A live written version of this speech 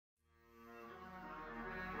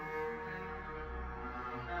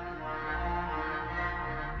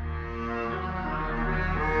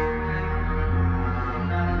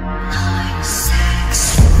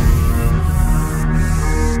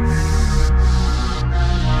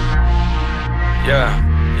Yeah,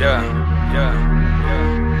 yeah, yeah,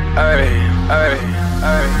 yeah. Ay, ay,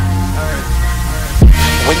 ay, ay.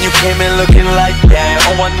 When you came in looking like that,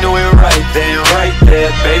 oh, I knew it right then, right there.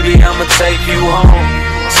 Baby, I'ma take you home.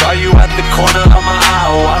 Saw you at the corner of my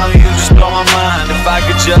eye. Why don't you just blow my mind? If I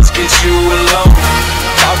could just get you alone.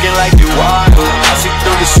 Talking like you wild, I see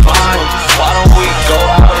through the smile. Why don't we go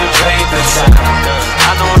out and paint the town?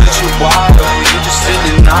 I know that you're wild, you just in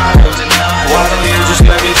denial. Why don't you just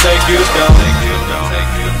let me take you down?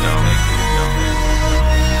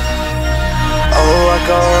 Oh, I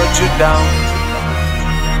can hold you down.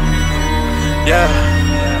 Yeah.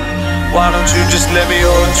 Why don't you just let me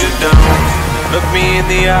hold you down? Look me in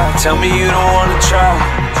the eye, tell me you don't wanna try.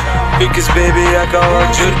 Because baby, I can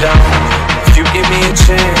hold you down. If you give me a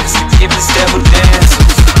chance, give this devil dance.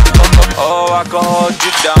 Oh, I can hold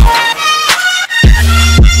you down.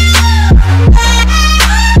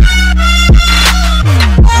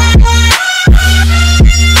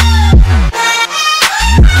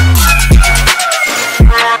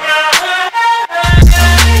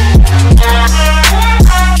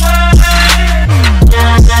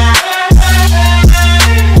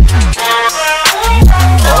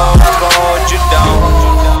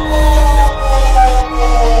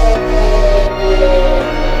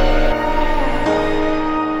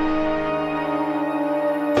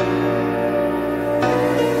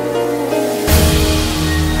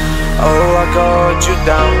 Oh, I can hold you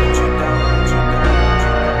down.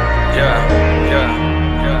 Yeah, yeah,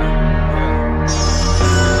 yeah, yeah.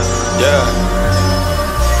 Yeah.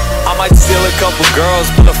 I might steal a couple girls,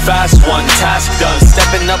 pull a fast one, task done.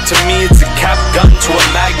 Stepping up to me, it's a cap gun to a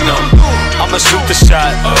magnum. I'ma shoot the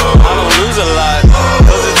shot, I don't lose a lot,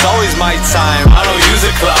 cause it's always my time, I don't use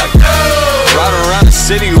a clock. Ride around the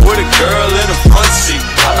city with a girl in the front seat.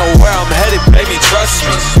 I know where I'm headed, baby, trust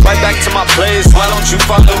me. Right back to my place, why don't you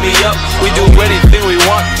follow me up? We do anything we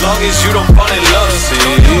want, long as you don't fall in love. See,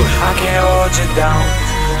 I can't hold you down,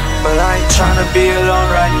 but I ain't tryna be alone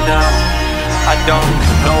right now. I don't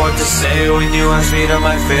know what to say when you ask me to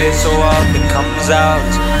my face, so often comes out.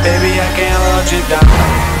 Baby, I can't hold you down.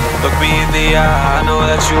 Look me in the eye, I know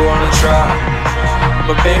that you wanna try,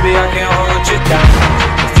 but baby, I can't hold you down.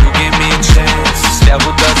 If you give me a chance, this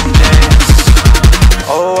devil doesn't dance.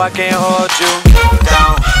 Oh, I can't hold you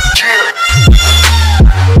down.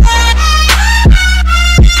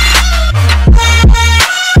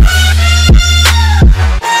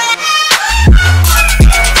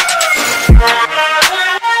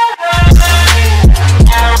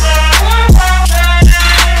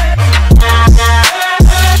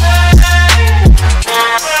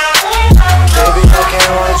 Baby, I can't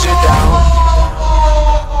hold you down.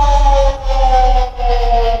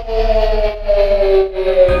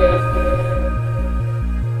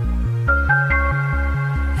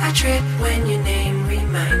 I trip when your name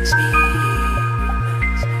reminds me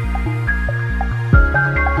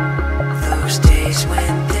those days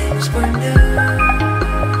when things were new.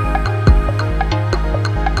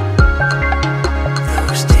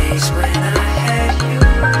 Those days when I had you.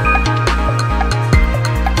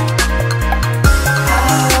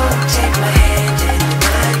 Oh, take my hand and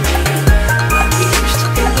remind me what we used to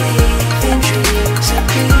believe in dreams of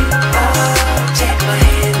be. Oh, take my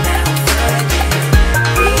hand now, find me.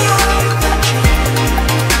 We are the dream.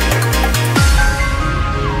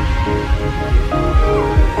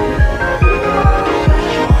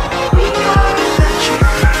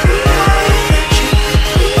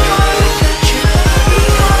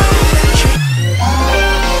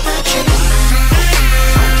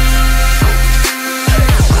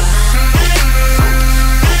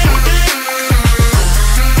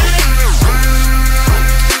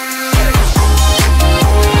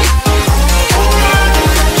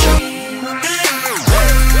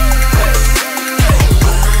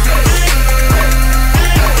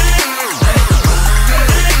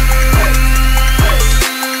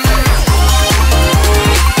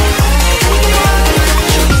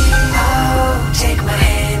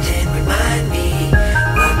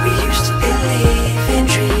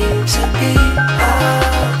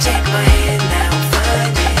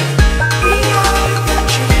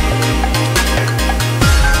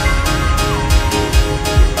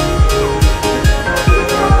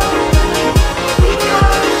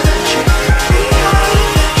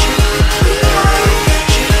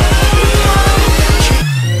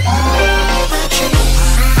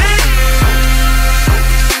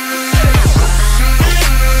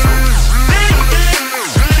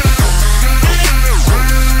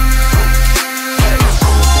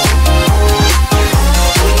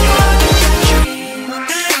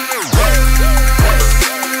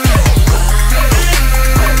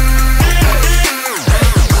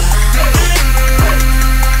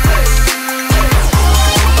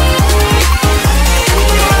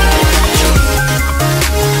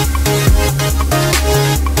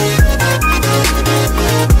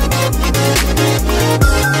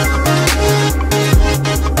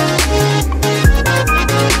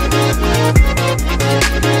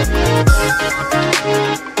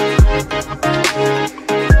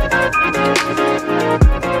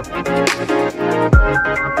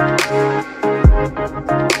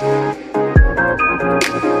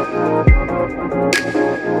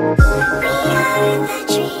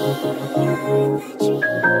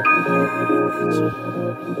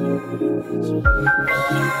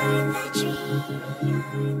 Dream.